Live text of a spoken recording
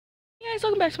Guys,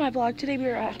 welcome back to my vlog. Today we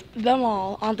are at the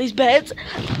mall on these beds.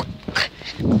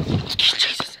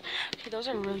 Jesus. Okay, those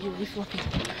are really fluffy.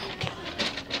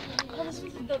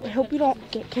 I hope you don't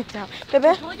get kicked out. Baby?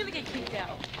 I'm probably gonna get kicked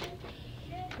out.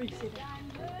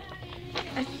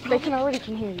 They can already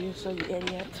hear you, so you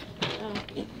idiot.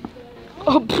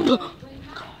 Oh,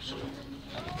 gosh.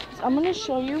 So I'm gonna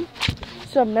show you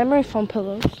some memory foam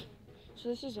pillows. So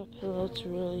this is a pillow, it's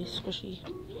really squishy.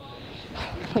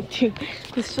 Like, dude,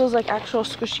 this feels like actual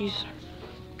squishies.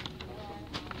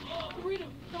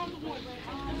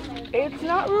 It's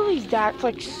not really that,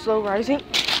 like, slow rising.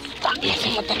 Stop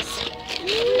messing with this.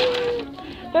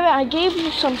 Baby, I gave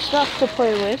you some stuff to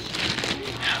play with.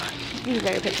 You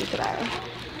better pick this up.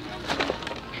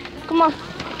 Come on.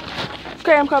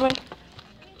 Okay, I'm coming.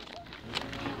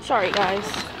 Sorry, guys.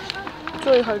 It's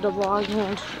really hard to vlog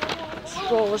and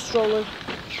stroller.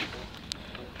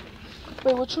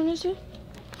 Wait, which one is it?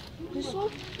 This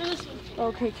one? This one.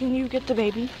 Okay, can you get the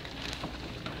baby?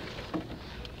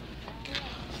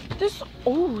 This,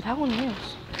 oh, that one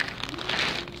is.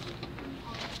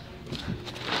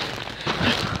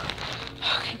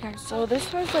 Okay, guys, so this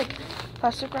has like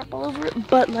plastic wrap all over it,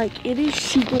 but like it is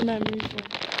super memory foam.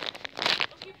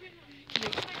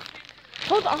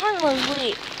 Hold on,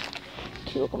 wait.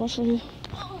 Okay, look, I'm gonna show you.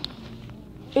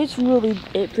 It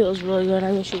feels really good.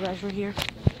 I wish you guys were here.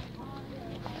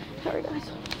 Sorry, guys.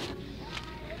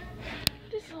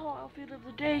 This is the whole outfit of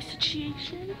the day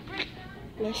situation.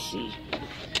 Let's see.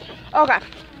 Okay,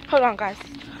 hold on, guys.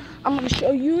 I'm gonna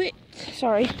show you it.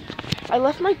 Sorry, I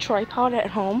left my tripod at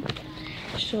home,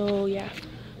 so yeah.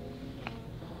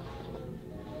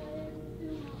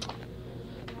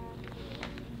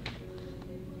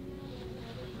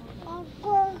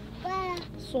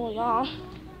 So yeah.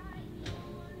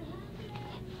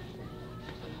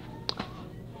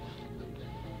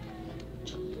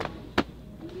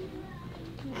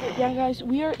 Yeah, guys,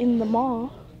 we are in the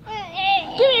mall.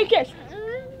 Give me a kiss.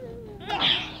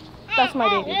 That's my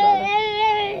baby brother.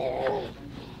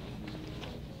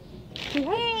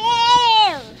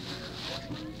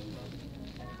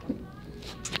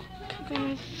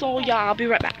 So yeah, I'll be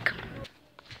right back.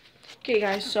 Okay,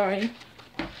 guys, sorry.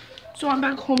 So I'm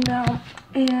back home now,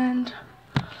 and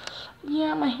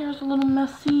yeah, my hair's a little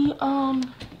messy.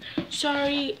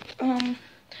 Sorry.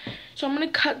 So I'm gonna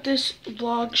cut this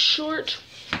vlog short.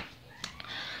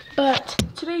 But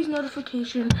today's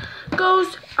notification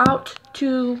goes out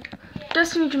to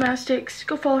Destiny Gymnastics.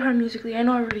 Go follow her Musically. I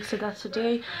know I already said that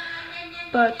today,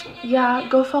 but yeah,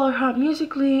 go follow her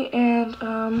Musically. And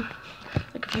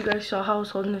like if you guys saw how I was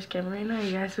holding this camera right now,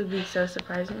 you guys would be so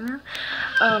surprised right now.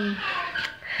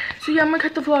 So yeah, I'm gonna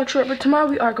cut the vlog short. But tomorrow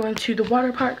we are going to the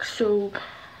water park. So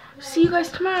see you guys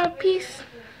tomorrow. Peace.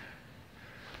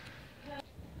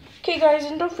 Okay, guys,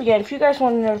 and don't forget, if you guys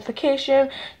want a notification,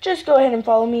 just go ahead and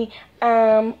follow me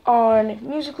on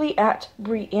Musically at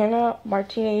Brianna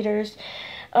Martinators.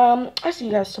 I'll see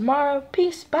you guys tomorrow.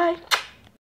 Peace. Bye.